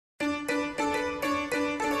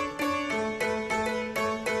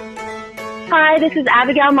Hi, this is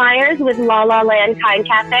Abigail Myers with La La Land Kind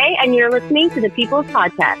Cafe, and you're listening to the People's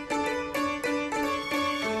Podcast.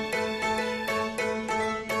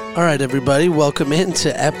 All right, everybody, welcome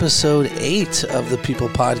into episode 8 of the People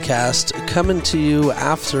Podcast, coming to you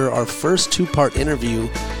after our first two-part interview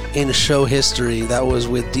in show history. That was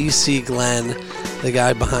with DC Glenn, the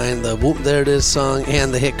guy behind the Whoop There It Is song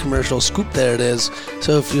and the hit commercial Scoop There It Is.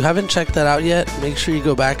 So if you haven't checked that out yet, make sure you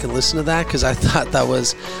go back and listen to that because I thought that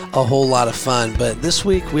was a whole lot of fun. But this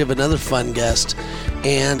week we have another fun guest,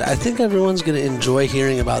 and I think everyone's going to enjoy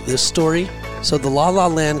hearing about this story. So the La La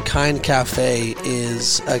Land Kind Cafe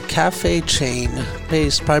is a cafe chain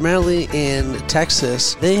based primarily in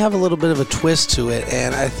Texas. They have a little bit of a twist to it,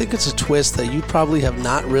 and I think it's a twist that you probably have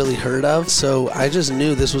not really heard of. So I just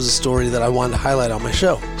knew this was a story that I wanted to highlight on my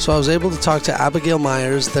show. So I was able to talk to Abigail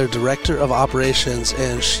Myers, their director of operations,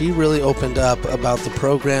 and she really opened up about the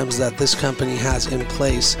programs that this company has in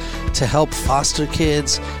place to help foster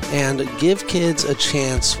kids and give kids a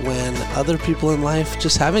chance when other people in life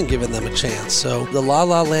just haven't given them a chance. So the La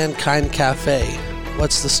La Land Kind Cafe.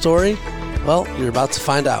 What's the story? Well, you're about to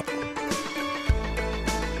find out.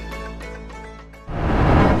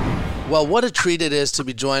 Well, what a treat it is to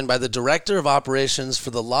be joined by the Director of Operations for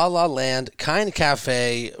the La La Land Kind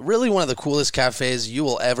Cafe, really one of the coolest cafes you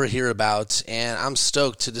will ever hear about, and I'm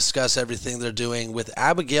stoked to discuss everything they're doing with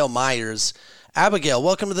Abigail Myers. Abigail,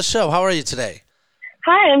 welcome to the show. How are you today?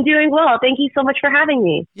 Hi, I'm doing well. Thank you so much for having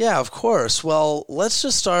me. Yeah, of course. Well, let's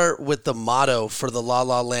just start with the motto for the La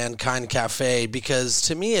La Land Kind Cafe, because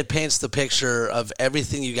to me it paints the picture of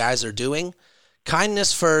everything you guys are doing.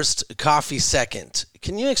 Kindness first, coffee second.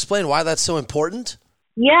 Can you explain why that's so important?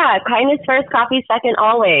 Yeah, kindness first, coffee second,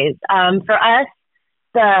 always. For us,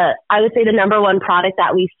 I would say the number one product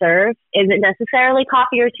that we serve isn't necessarily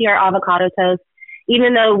coffee or tea or avocado toast,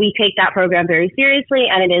 even though we take that program very seriously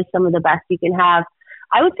and it is some of the best you can have.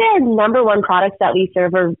 I would say our number one products that we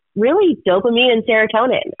serve are really dopamine and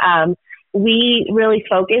serotonin. We really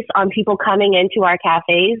focus on people coming into our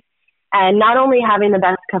cafes and not only having the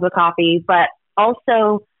best cup of coffee, but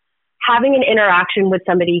also having an interaction with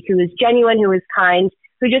somebody who is genuine, who is kind,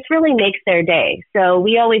 who just really makes their day. So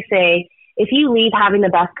we always say, if you leave having the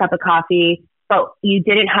best cup of coffee, but you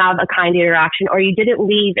didn't have a kind interaction or you didn't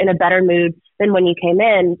leave in a better mood than when you came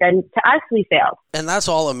in, then to us, we failed. And that's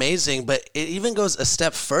all amazing, but it even goes a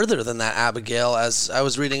step further than that, Abigail. As I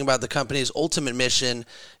was reading about the company's ultimate mission,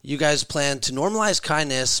 you guys plan to normalize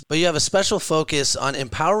kindness, but you have a special focus on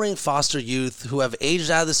empowering foster youth who have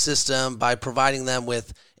aged out of the system by providing them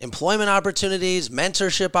with employment opportunities,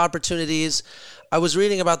 mentorship opportunities. I was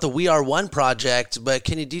reading about the We Are One project, but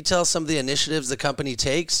can you detail some of the initiatives the company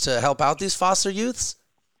takes to help out these foster youths?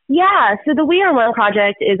 Yeah, so the We Are One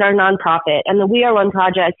project is our nonprofit, and the We Are One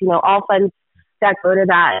project, all funds that go to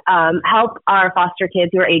that help our foster kids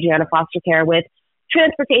who are aging out of foster care with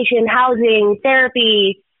transportation, housing,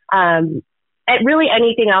 therapy, and really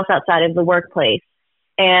anything else outside of the workplace.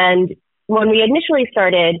 And when we initially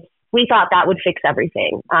started, we thought that would fix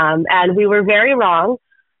everything, and we were very wrong.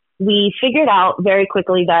 We figured out very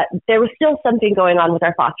quickly that there was still something going on with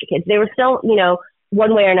our foster kids. They were still,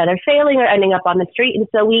 one way or another failing or ending up on the street. And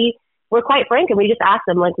so we were quite frank and we just asked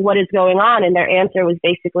them, what is going on? And their answer was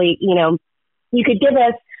basically, you could give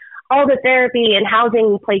us all the therapy and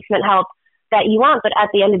housing placement help that you want, but at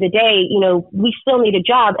the end of the day, we still need a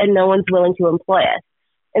job and no one's willing to employ us.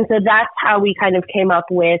 And so that's how we kind of came up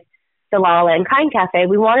with the La La Land Kind Cafe.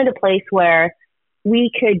 We wanted a place where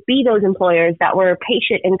we could be those employers that were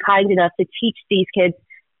patient and kind enough to teach these kids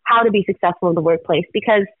how to be successful in the workplace,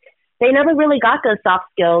 because they never really got those soft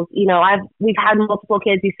skills. We've had multiple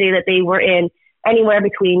kids who say that they were in anywhere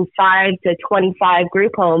between 5 to 25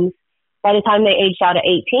 group homes by the time they aged out at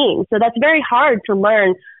 18. So that's very hard to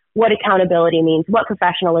learn what accountability means, what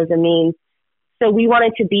professionalism means. So we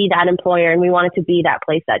wanted to be that employer and we wanted to be that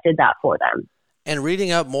place that did that for them. And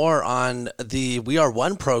reading up more on the We Are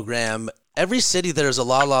One program, every city there's a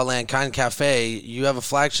La La Land Kind Cafe. You have a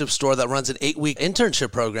flagship store that runs an 8-week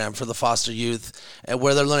internship program for the foster youth, and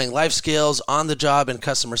where they're learning life skills, on-the-job and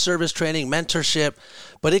customer service training, mentorship.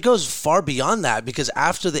 But it goes far beyond that, because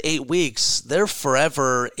after the 8 weeks, they're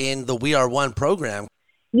forever in the We Are One program.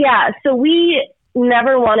 Yeah, so we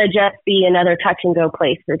never want to just be another touch-and-go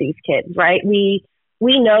place for these kids, right? We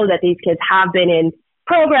know that these kids have been in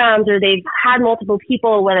programs or they've had multiple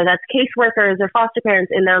people, whether that's caseworkers or foster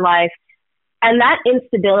parents in their life. And that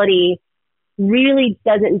instability really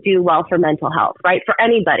doesn't do well for mental health, right? For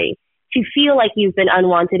anybody to feel like you've been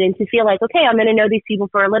unwanted and to feel like, okay, I'm going to know these people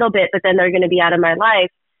for a little bit, but then they're going to be out of my life.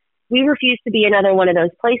 We refuse to be another one of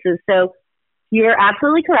those places. So You're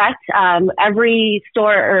absolutely correct. Every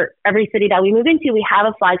store or every city that we move into, we have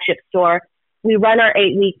a flagship store. We run our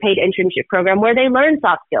 8-week paid internship program where they learn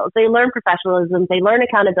soft skills, they learn professionalism, they learn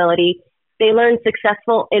accountability, they learn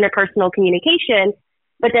successful interpersonal communication.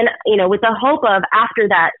 But then, with the hope of after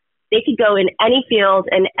that, they could go in any field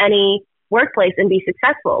and any workplace and be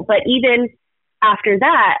successful. But even after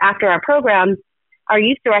that, after our program, our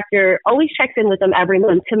youth director always checks in with them every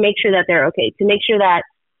month to make sure that they're okay, to make sure that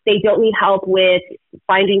they don't need help with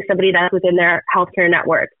finding somebody that's within their healthcare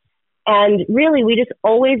network. And really, we just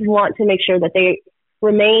always want to make sure that they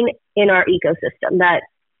remain in our ecosystem, that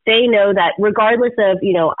they know that regardless of,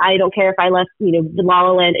 I don't care if I left, the La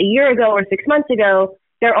La Land a year ago or 6 months ago,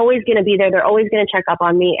 they're always going to be there. They're always going to check up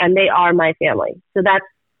on me, and they are my family. So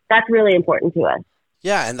that's really important to us.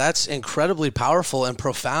 Yeah, and that's incredibly powerful and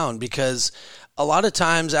profound, because a lot of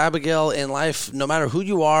times, Abigail, in life, no matter who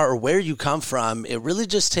you are or where you come from, it really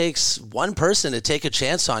just takes one person to take a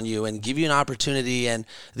chance on you and give you an opportunity. And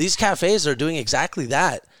these cafes are doing exactly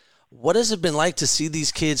that. What has it been like to see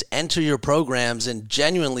these kids enter your programs and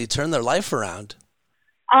genuinely turn their life around?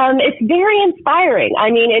 It's very inspiring. I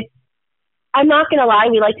mean, I'm not going to lie,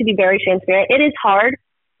 we like to be very transparent. It is hard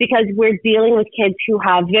because we're dealing with kids who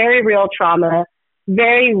have very real trauma,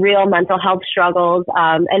 very real mental health struggles.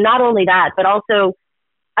 And not only that, but also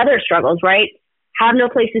other struggles, right? Have no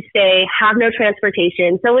place to stay, have no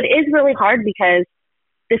transportation. So it is really hard because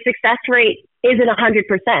the success rate isn't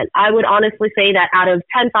 100%. I would honestly say that out of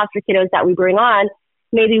 10 foster kiddos that we bring on,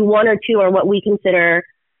 maybe 1 or 2 are what we consider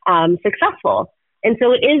successful. And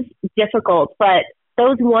so it is difficult, but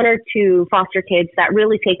those 1 or 2 foster kids that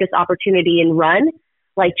really take this opportunity and run,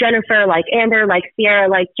 like Jennifer, like Amber, like Sierra,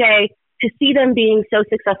 like Jay, to see them being so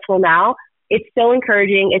successful now, it's so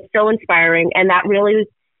encouraging, it's so inspiring, and that really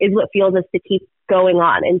is what fuels us to keep going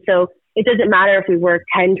on. And so it doesn't matter if we work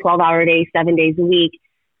 10, 12-hour days, 7 days a week.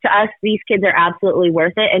 To us, these kids are absolutely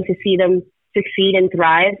worth it, and to see them succeed and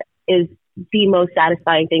thrive is the most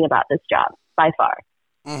satisfying thing about this job, by far.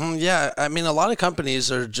 Mm-hmm, yeah, I mean, a lot of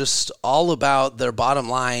companies are just all about their bottom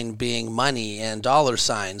line being money and dollar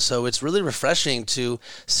signs. So it's really refreshing to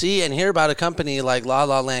see and hear about a company like La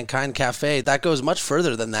La Land Kind Cafe that goes much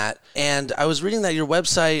further than that. And I was reading that your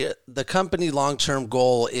website, the company long-term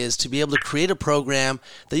goal is to be able to create a program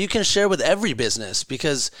that you can share with every business,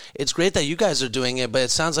 because it's great that you guys are doing it, but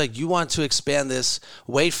it sounds like you want to expand this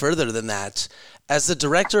way further than that. As the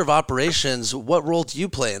director of operations, what role do you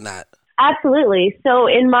play in that? Absolutely. So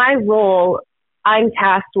in my role, I'm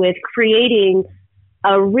tasked with creating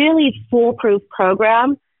a really foolproof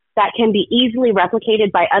program that can be easily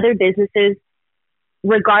replicated by other businesses,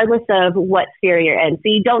 regardless of what sphere you're in. So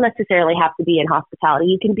you don't necessarily have to be in hospitality.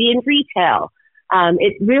 You can be in retail.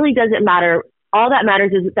 It really doesn't matter. All that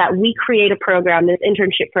matters is that we create a program, this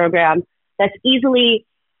internship program, that's easily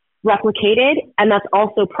replicated and that's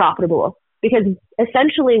also profitable. Because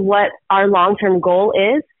essentially what our long-term goal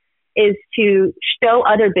is to show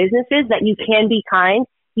other businesses that you can be kind,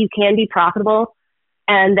 you can be profitable,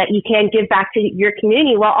 and that you can give back to your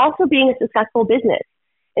community while also being a successful business.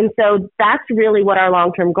 And so that's really what our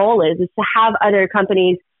long-term goal is to have other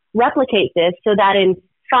companies replicate this so that in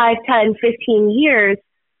 5, 10, 15 years,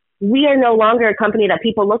 we are no longer a company that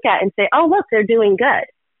people look at and say, oh, look, they're doing good.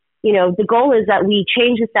 The goal is that we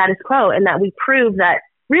change the status quo and that we prove that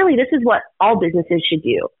really this is what all businesses should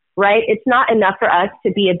do. Right? It's not enough for us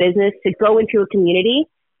to be a business to go into a community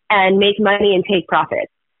and make money and take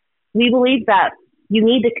profits. We believe that you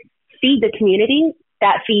need to feed the community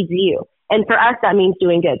that feeds you. And for us, that means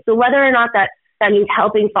doing good. So whether or not that means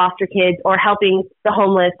helping foster kids or helping the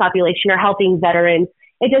homeless population or helping veterans,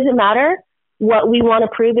 it doesn't matter. What we want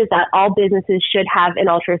to prove is that all businesses should have an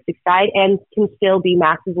altruistic side and can still be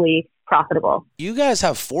massively profitable. You guys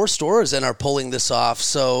have 4 stores and are pulling this off.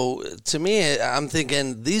 So to me, I'm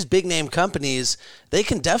thinking these big name companies, they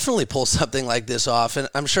can definitely pull something like this off. And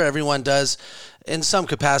I'm sure everyone does in some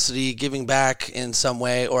capacity, giving back in some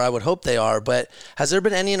way, or I would hope they are. But has there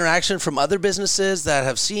been any interaction from other businesses that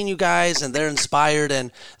have seen you guys and they're inspired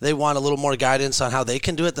and they want a little more guidance on how they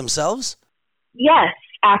can do it themselves? Yes,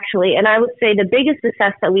 actually. And I would say the biggest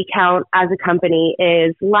success that we count as a company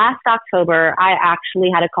is last October, I actually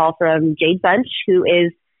had a call from Jade Bunch, who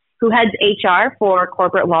heads HR for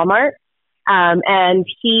corporate Walmart. And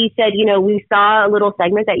he said, we saw a little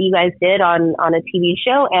segment that you guys did on a TV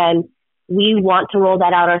show and we want to roll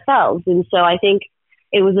that out ourselves. And so I think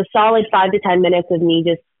it was a solid 5 to 10 minutes of me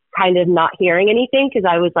just kind of not hearing anything because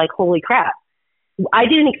I was like, holy crap. I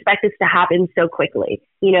didn't expect this to happen so quickly.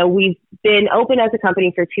 We've been open as a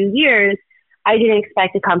company for 2 years. I didn't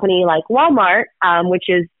expect a company like Walmart, which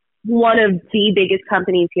is one of the biggest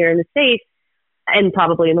companies here in the States, and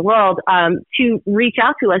probably in the world, to reach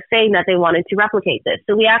out to us saying that they wanted to replicate this.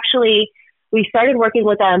 So we started working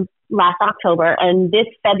with them last October, and this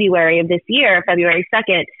February of this year, February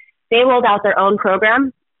 2nd, they rolled out their own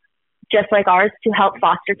program, just like ours, to help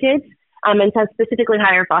foster kids, and to specifically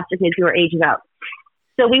hire foster kids who are aging out.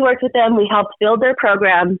 So we worked with them. We helped build their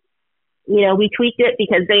program. You know, we tweaked it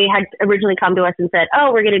because they had originally come to us and said,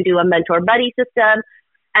 oh, we're going to do a mentor buddy system.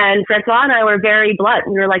 And Francois and I were very blunt.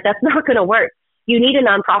 We were like, that's not going to work. You need a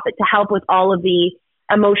nonprofit to help with all of the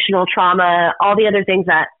emotional trauma, all the other things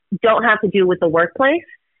that don't have to do with the workplace,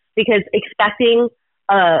 because expecting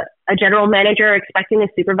a general manager, expecting a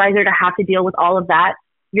supervisor to have to deal with all of that,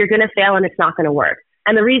 you're going to fail and it's not going to work.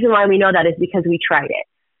 And the reason why we know that is because we tried it.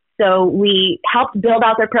 So we helped build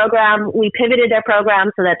out their program. We pivoted their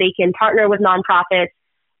program so that they can partner with nonprofits.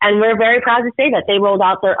 And we're very proud to say that they rolled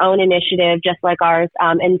out their own initiative, just like ours,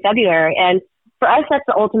 in February. And for us, that's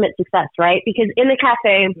the ultimate success, right? Because in the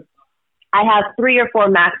cafe, I have 3 or 4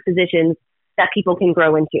 max positions that people can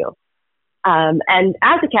grow into. And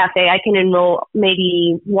as a cafe, I can enroll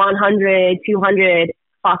maybe 100, 200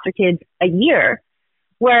 foster kids a year,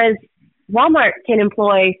 whereas Walmart can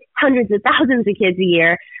employ hundreds of thousands of kids a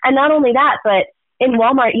year. And not only that, but in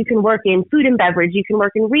Walmart, you can work in food and beverage, you can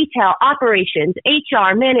work in retail, operations,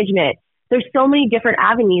 HR, management. There's so many different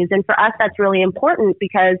avenues. And for us, that's really important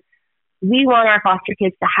because we want our foster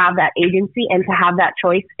kids to have that agency and to have that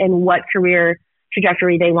choice in what career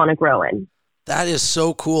trajectory they want to grow in. That is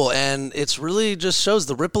so cool. And it's really just shows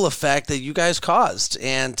the ripple effect that you guys caused.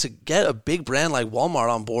 And to get a big brand like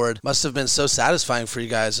Walmart on board must have been so satisfying for you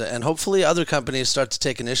guys. And hopefully other companies start to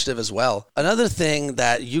take initiative as well. Another thing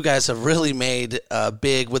that you guys have really made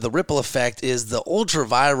big with the ripple effect is the ultra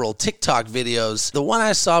viral TikTok videos. The one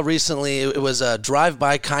I saw recently, it was a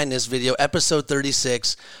drive-by kindness video, episode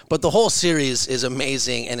 36. But the whole series is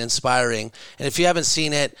amazing and inspiring. And if you haven't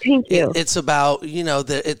seen it, it's about, you know,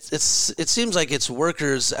 it seems like it's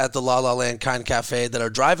workers at the La La Land Kind Cafe that are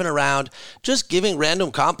driving around just giving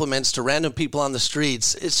random compliments to random people on the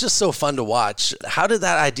streets. It's just so fun to watch. How did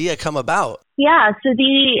that idea come about? Yeah, so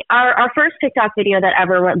our first TikTok video that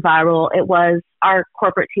ever went viral, it was our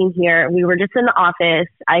corporate team here. We were just in the office.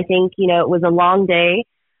 I think, you know, it was a long day.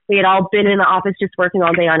 We had all been in the office just working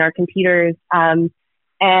all day on our computers. And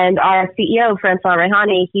our CEO, Francois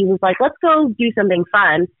Rehani, he was like, let's go do something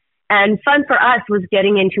fun. And fun for us was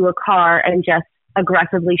getting into a car and just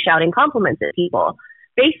aggressively shouting compliments at people.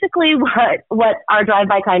 Basically, what our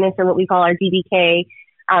Drive-By Kindness and what we call our DBK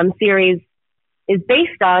series is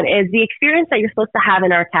based on is the experience that you're supposed to have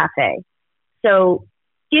in our cafe. So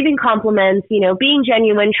giving compliments, you know, being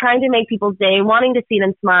genuine, trying to make people's day, wanting to see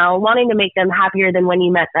them smile, wanting to make them happier than when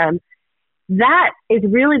you met them. That is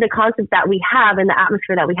really the concept that we have and the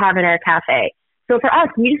atmosphere that we have in our cafe. So for us,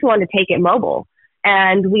 we just wanted to take it mobile.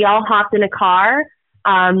 And we all hopped in a car.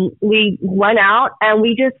 We went out and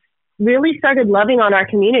we just really started loving on our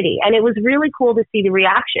community. And it was really cool to see the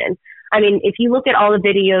reaction. I mean, if you look at all the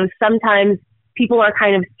videos, sometimes people are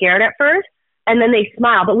kind of scared at first and then they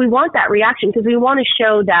smile. But we want that reaction because we want to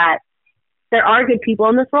show that there are good people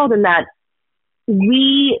in this world and that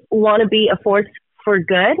we want to be a force for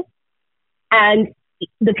good. And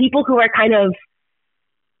the people who are kind of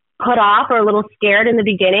put off or a little scared in the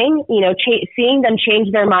beginning, you know, seeing them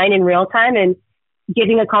change their mind in real time and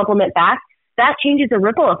giving a compliment back, that changes a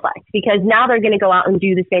ripple effect because now they're going to go out and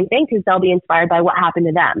do the same thing because they'll be inspired by what happened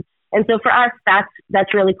to them. And so for us,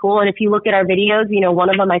 that's really cool. And if you look at our videos, you know,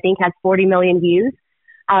 one of them I think has 40 million views.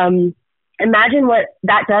 Imagine what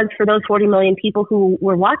that does for those 40 million people who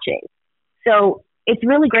were watching. So it's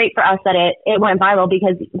really great for us that it went viral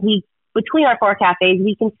because between our 4 cafes,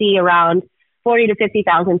 we can see around 40 to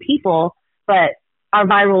 50,000 people, but our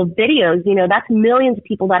viral videos, you know, that's millions of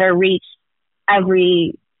people that are reached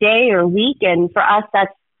every day or week. And for us,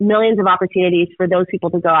 that's millions of opportunities for those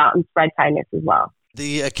people to go out and spread kindness as well.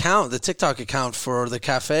 The TikTok account for the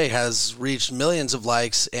cafe has reached millions of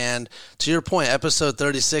likes. And to your point, episode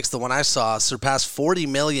 36, the one I saw, surpassed 40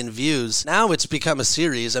 million views. Now it's become a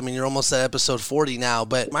series. I mean, you're almost at episode 40 now.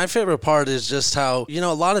 But my favorite part is just how, you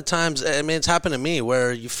know, a lot of times, I mean, it's happened to me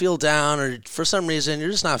where you feel down or for some reason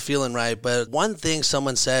you're just not feeling right. But one thing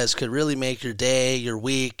someone says could really make your day, your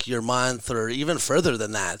week, your month, or even further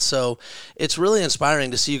than that. So it's really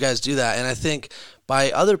inspiring to see you guys do that. And I think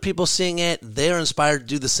by other people seeing it, they're inspired to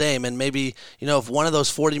do the same. And maybe, you know, if one of those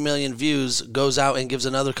 40 million views goes out and gives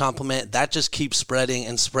another compliment, that just keeps spreading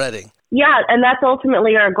and spreading. Yeah, and that's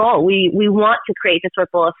ultimately our goal. We want to create this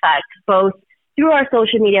ripple effect, both through our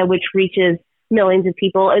social media, which reaches millions of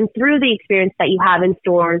people, and through the experience that you have in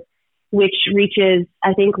stores which reaches,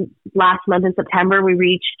 I think last month in September, we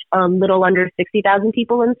reached little under 60,000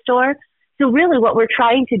 people in store. So really what we're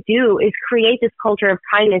trying to do is create this culture of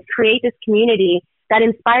kindness, create this community that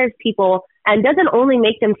inspires people and doesn't only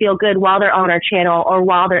make them feel good while they're on our channel or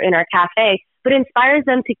while they're in our cafe, but inspires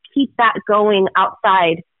them to keep that going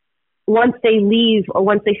outside once they leave or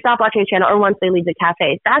once they stop watching the channel or once they leave the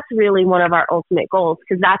cafe. That's really one of our ultimate goals,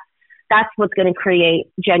 because that's what's going to create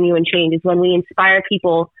genuine change, is when we inspire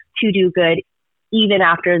people to do good even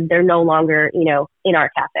after they're no longer, in our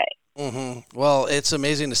cafe. Mm-hmm. Well, it's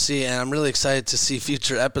amazing to see, and I'm really excited to see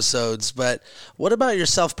future episodes. But what about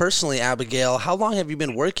yourself personally, Abigail? How long have you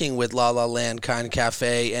been working with La La Land Kind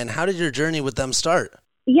Cafe, and how did your journey with them start?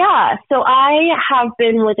 Yeah, so I have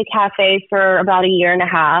been with the cafe for about a year and a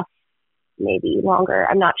half, maybe longer.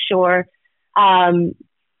 I'm not sure.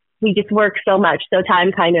 We just work so much, so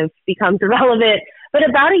time kind of becomes irrelevant. But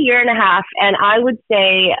about a year and a half, and I would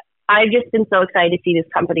say I've just been so excited to see this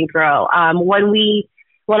company grow.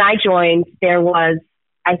 When I joined, there was,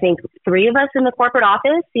 I think, 3 of us in the corporate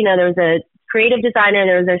office. There was a creative designer,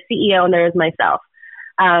 there was our CEO, and there was myself.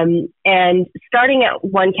 And starting at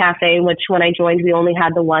one cafe, which when I joined, we only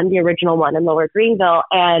had the original one in Lower Greenville.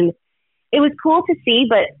 And it was cool to see,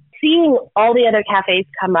 but seeing all the other cafes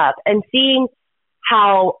come up and seeing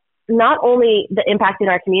how not only the impact in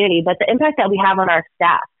our community, but the impact that we have on our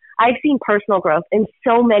staff. I've seen personal growth in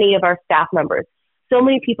so many of our staff members. So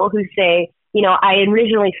many people who say, I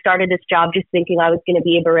originally started this job just thinking I was going to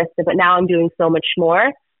be a barista, but now I'm doing so much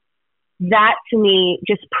more. That to me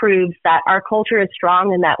just proves that our culture is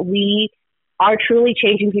strong and that we are truly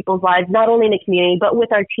changing people's lives, not only in the community, but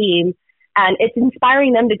with our team. And it's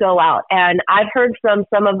inspiring them to go out. And I've heard from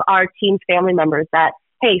some of our team's family members that,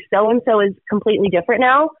 hey, so-and-so is completely different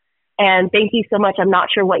now. And thank you so much. I'm not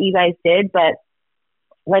sure what you guys did, but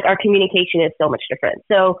our communication is so much different.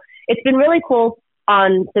 So it's been really cool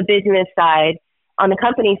on the business side, on the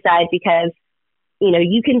company side, because,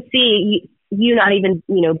 you can see, you not even,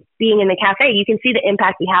 being in the cafe, you can see the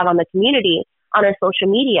impact we have on the community, on our social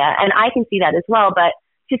media. And I can see that as well. But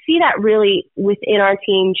to see that really within our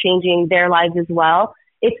team changing their lives as well,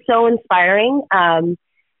 it's so inspiring. And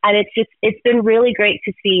it's been really great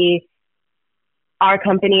to see our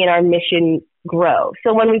company and our mission grow.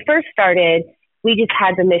 So when we first started, we just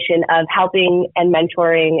had the mission of helping and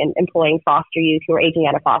mentoring and employing foster youth who are aging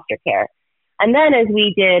out of foster care. And then as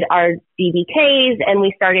we did our DBKs and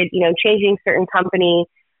we started, changing certain company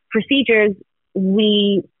procedures,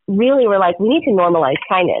 we really were like, we need to normalize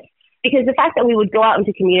kindness. Because the fact that we would go out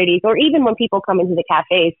into communities, or even when people come into the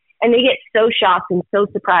cafes and they get so shocked and so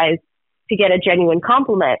surprised to get a genuine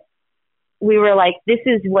compliment, we were like, this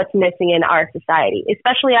is what's missing in our society,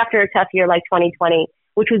 especially after a tough year like 2020,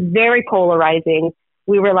 which was very polarizing.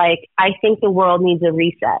 We were like, I think the world needs a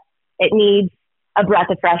reset. It needs a breath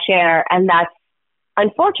of fresh air. And that's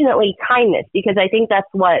unfortunately kindness, because I think that's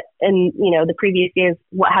what, in the previous years,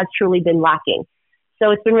 what has truly been lacking. So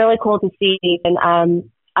it's been really cool to see. And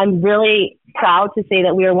I'm really proud to say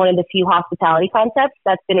that we are one of the few hospitality concepts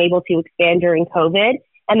that's been able to expand during COVID.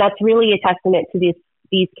 And that's really a testament to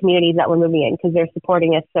these communities that we're moving in, because they're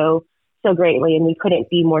supporting us so greatly. And we couldn't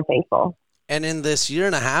be more thankful. And in this year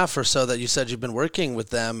and a half or so that you said you've been working with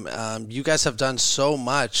them, you guys have done so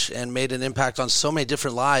much and made an impact on so many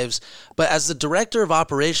different lives. But as the director of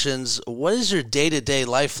operations, what is your day-to-day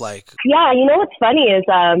life like? Yeah, what's funny is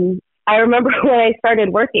I remember when I started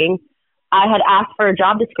working, I had asked for a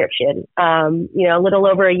job description. A little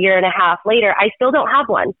over a year and a half later, I still don't have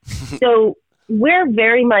one. So we're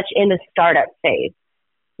very much in the startup phase,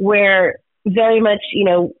 where very much,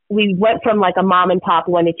 we went from like a mom and pop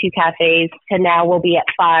 1 to 2 cafes to now we'll be at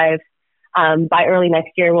 5. By early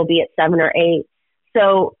next year, we'll be at 7 or 8.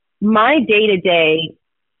 So my day to day,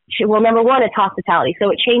 number one, it's hospitality. So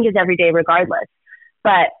it changes every day regardless.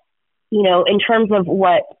 But, in terms of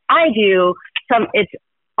what I do, it's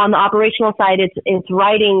on the operational side, it's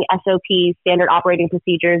writing SOPs, standard operating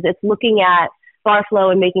procedures. It's looking at bar flow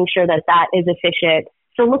and making sure that is efficient.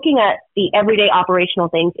 So looking at the everyday operational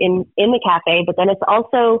things in the cafe, but then it's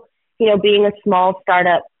also, being a small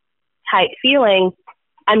startup type feeling,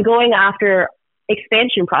 I'm going after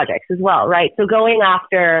expansion projects as well, right? So going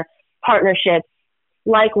after partnerships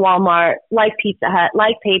like Walmart, like Pizza Hut,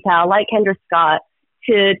 like PayPal, like Kendra Scott,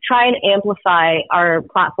 to try and amplify our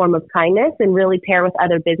platform of kindness and really pair with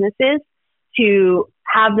other businesses to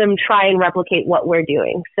have them try and replicate what we're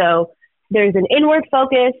doing. So there's an inward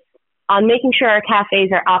focus on making sure our cafes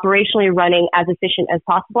are operationally running as efficient as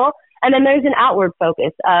possible. And then there's an outward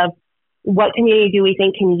focus of what community do we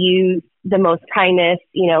think can use the most kindness,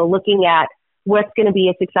 looking at what's going to be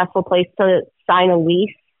a successful place to sign a lease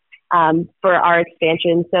for our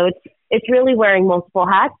expansion. So it's really wearing multiple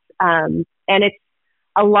hats, and it's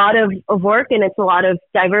a lot of work, and it's a lot of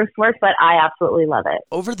diverse work, but I absolutely love it.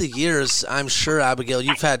 Over the years, I'm sure, Abigail,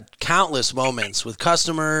 you've had countless moments with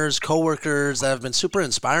customers, coworkers that have been super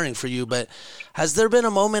inspiring for you, but has there been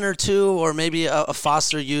a moment or two, or maybe a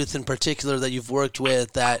foster youth in particular that you've worked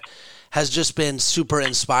with that has just been super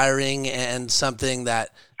inspiring and something that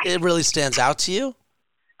it really stands out to you?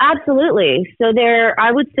 Absolutely. So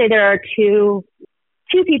I would say there are two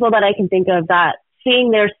people that I can think of that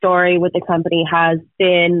seeing their story with the company has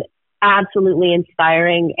been absolutely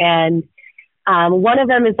inspiring. And one of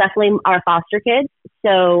them is definitely our foster kids.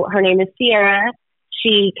 So her name is Sierra.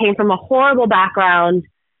 She came from a horrible background.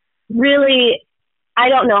 Really, I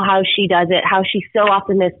don't know how she does it, how she's so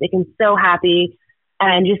optimistic and so happy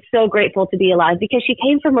and just so grateful to be alive, because she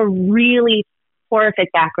came from a really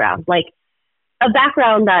horrific background, like a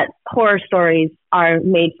background that horror stories are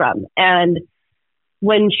made from. And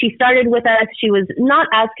when she started with us, she was not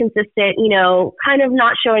as consistent, kind of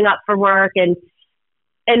not showing up for work. And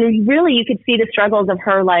really you could see the struggles of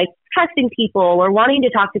her, like trusting people or wanting to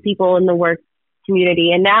talk to people in the work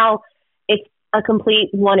community. And now it's a complete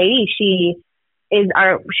 180. She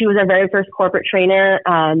was our very first corporate trainer.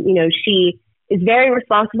 She is very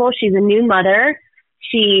responsible. She's a new mother.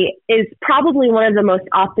 She is probably one of the most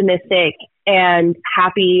optimistic and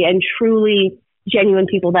happy and truly genuine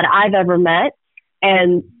people that I've ever met.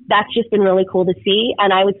 And that's just been really cool to see.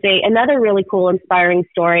 And I would say another really cool, inspiring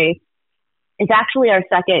story is actually our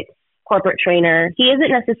second corporate trainer. He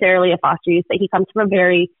isn't necessarily a foster youth, but he comes from a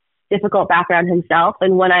very difficult background himself.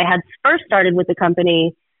 And when I had first started with the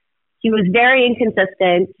company, he was very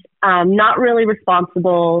inconsistent, not really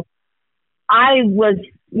responsible. I was,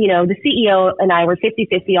 the CEO and I were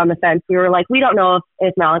 50-50 on the fence. We were like, we don't know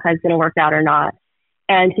if Malachi's going to work out or not.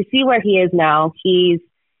 And to see where he is now, he's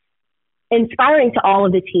inspiring to all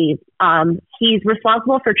of the team. He's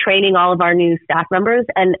responsible for training all of our new staff members,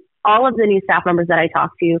 and all of the new staff members that I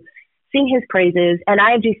talk to sing his praises. And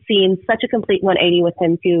I have just seen such a complete 180 with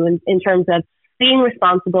him too, in terms of being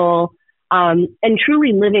responsible, and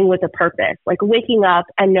truly living with a purpose, like waking up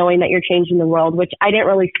and knowing that you're changing the world, which I didn't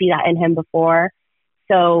really see that in him before.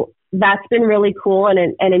 So that's been really cool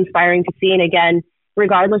and inspiring to see. And again,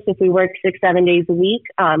 regardless if we work 6-7 days a week,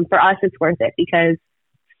 for us, it's worth it, because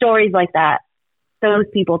stories like that, those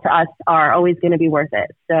people to us are always going to be worth it.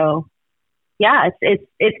 So yeah,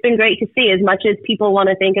 it's been great to see. As much as people want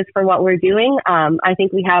to thank us for what we're doing, I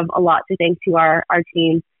think we have a lot to thank to our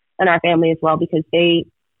team and our family as well, because they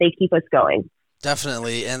keep us going.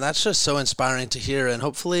 Definitely. And that's just so inspiring to hear. And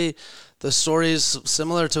hopefully the stories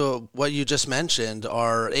similar to what you just mentioned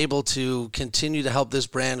are able to continue to help this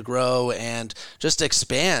brand grow and just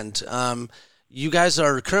expand. You guys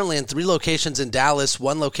are currently in 3 locations in Dallas,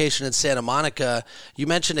 1 location in Santa Monica. You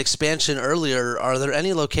mentioned expansion earlier. Are there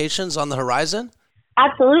any locations on the horizon?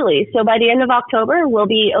 Absolutely. So by the end of October, we'll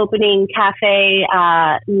be opening cafe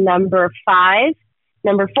number 5,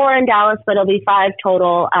 number 4 in Dallas, but it'll be 5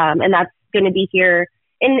 total. And that's going to be here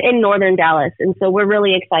in northern Dallas. And so we're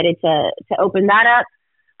really excited to open that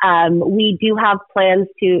up. We do have plans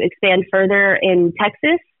to expand further in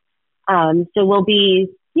Texas. So we'll be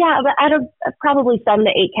at probably 7 to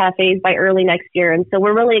 8 cafes by early next year. And so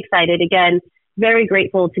we're really excited. Again, very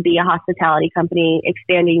grateful to be a hospitality company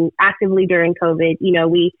expanding actively during COVID.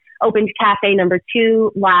 We opened cafe number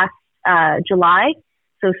 2 last July.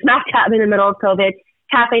 So smack dab in the middle of COVID.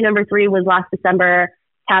 Cafe number 3 was last December.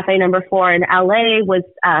 Cafe number 4 in LA was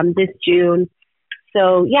this June.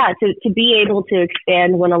 So yeah, to be able to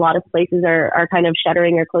expand when a lot of places are kind of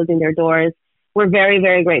shuttering or closing their doors, we're very,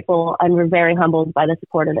 very grateful, and we're very humbled by the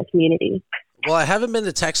support of the community. Well, I haven't been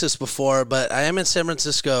to Texas before, but I am in San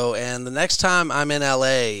Francisco, and the next time I'm in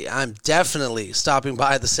LA, I'm definitely stopping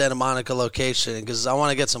by the Santa Monica location, because I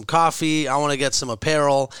want to get some coffee, I want to get some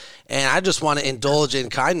apparel, and I just want to indulge in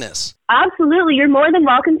kindness. Absolutely. You're more than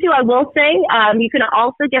welcome to. I will say you can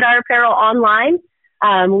also get our apparel online.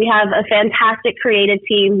 We have a fantastic creative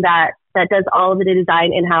team that does all of the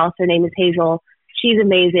design in-house. Her name is Hazel. She's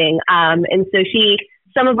amazing. And so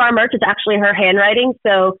some of our merch is actually her handwriting.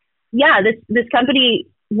 So yeah, this company,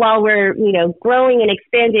 while we're, growing and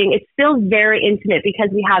expanding, it's still very intimate because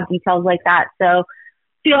we have details like that. So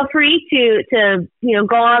feel free to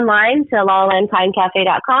go online to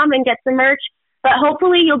lalalandkindcafe.com and get some merch, but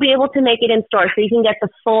hopefully you'll be able to make it in store so you can get the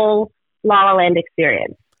full La La Land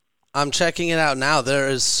experience. I'm checking it out now. There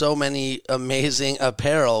is so many amazing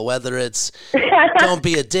apparel, whether it's don't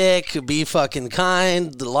be a dick, be fucking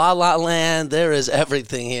kind, the La La Land, there is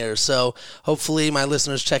everything here. So hopefully my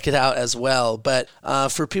listeners check it out as well. But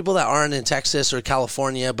for people that aren't in Texas or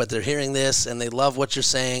California, but they're hearing this and they love what you're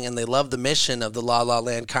saying and they love the mission of the La La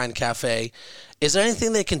Land Kind Cafe, is there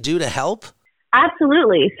anything they can do to help?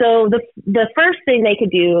 Absolutely. So the first thing they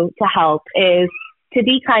could do to help is to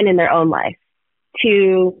be kind in their own life,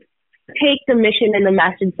 to take the mission and the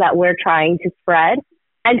message that we're trying to spread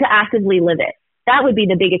and to actively live it. That would be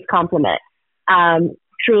the biggest compliment,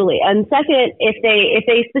 truly. And second, if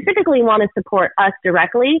they specifically want to support us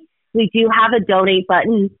directly, we do have a donate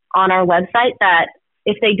button on our website that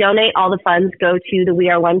if they donate, all the funds go to the We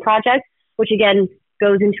Are One project, which again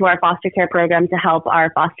goes into our foster care program to help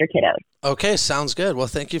our foster kiddos. Okay, sounds good. Well,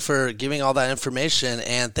 thank you for giving all that information.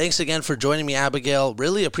 And thanks again for joining me, Abigail.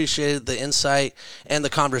 Really appreciated the insight and the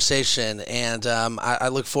conversation. And I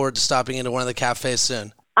look forward to stopping into one of the cafes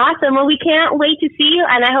soon. Awesome. Well, we can't wait to see you,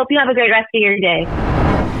 and I hope you have a great rest of your day.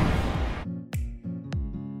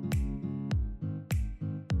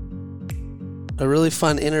 A really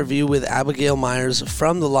fun interview with Abigail Myers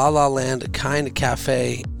from the La La Land Kind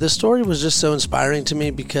Cafe. This story was just so inspiring to me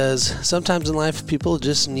because sometimes in life people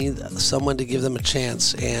just need someone to give them a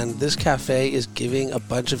chance, and this cafe is giving a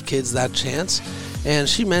bunch of kids that chance. And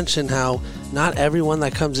she mentioned how not everyone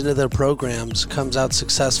that comes into their programs comes out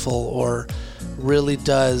successful or really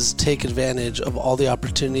does take advantage of all the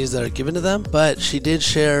opportunities that are given to them, but she did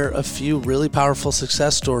share a few really powerful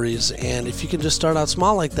success stories. And if you can just start out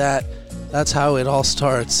small like that, that's how it all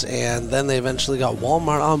starts. And then they eventually got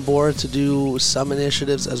Walmart on board to do some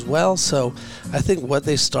initiatives as well. So I think what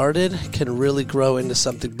they started can really grow into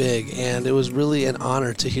something big. And it was really an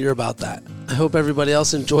honor to hear about that. I hope everybody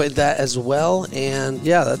else enjoyed that as well. And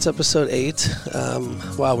yeah, that's episode 8.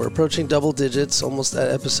 Wow, we're approaching double digits, almost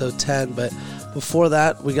at episode 10. But before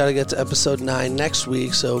that, we got to get to episode 9 next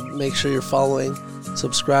week. So make sure you're following,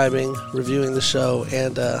 subscribing, reviewing the show.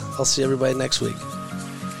 And I'll see everybody next week.